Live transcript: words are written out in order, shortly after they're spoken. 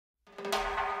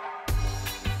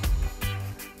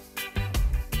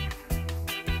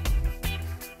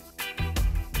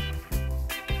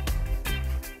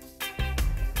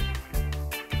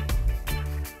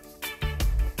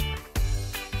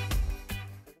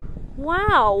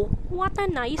Wow, what a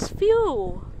nice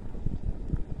view!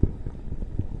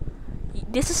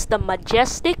 This is the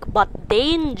majestic but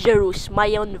dangerous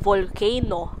Mayan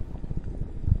volcano.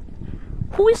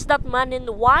 Who is that man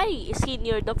and why is he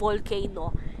near the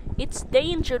volcano? It's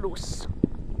dangerous.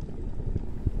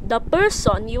 The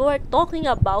person you are talking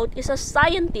about is a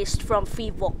scientist from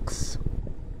PHIVOLCS.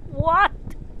 What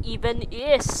even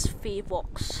is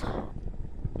PHIVOLCS?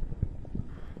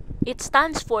 It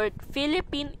stands for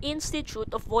Philippine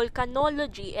Institute of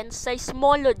Volcanology and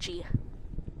Seismology.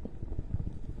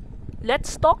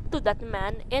 Let's talk to that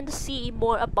man and see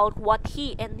more about what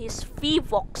he and his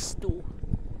PHIVOLCS do.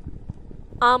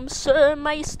 Sir,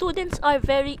 my students are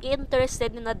very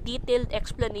interested in a detailed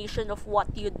explanation of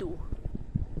what you do.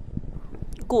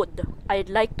 Good. I'd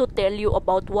like to tell you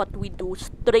about what we do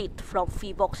straight from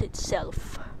PHIVOLCS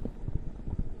itself.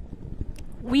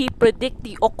 We predict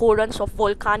the occurrence of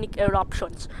volcanic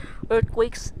eruptions,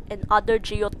 earthquakes, and other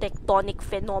geotectonic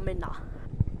phenomena.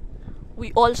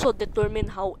 We also determine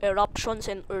how eruptions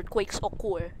and earthquakes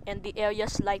occur and the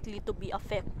areas likely to be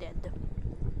affected.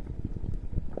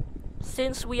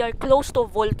 Since we are close to a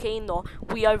volcano,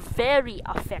 we are very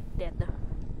affected.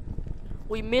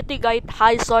 We mitigate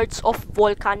hazards of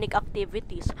volcanic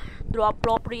activities through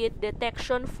appropriate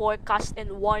detection, forecast,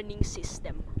 and warning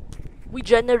system. We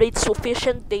generate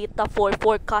sufficient data for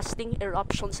forecasting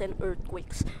eruptions and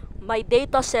earthquakes. My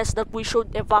data says that we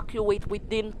should evacuate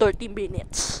within 30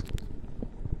 minutes.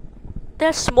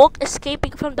 There's smoke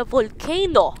escaping from the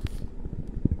volcano.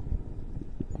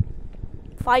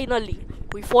 Finally,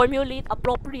 we formulate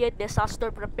appropriate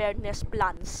disaster preparedness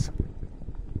plans.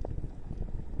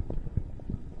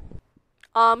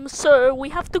 Sir, we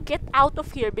have to get out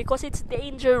of here because it's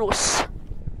dangerous.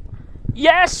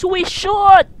 Yes, we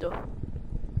should!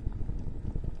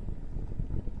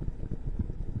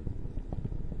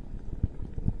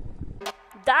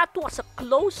 That was a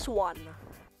close one.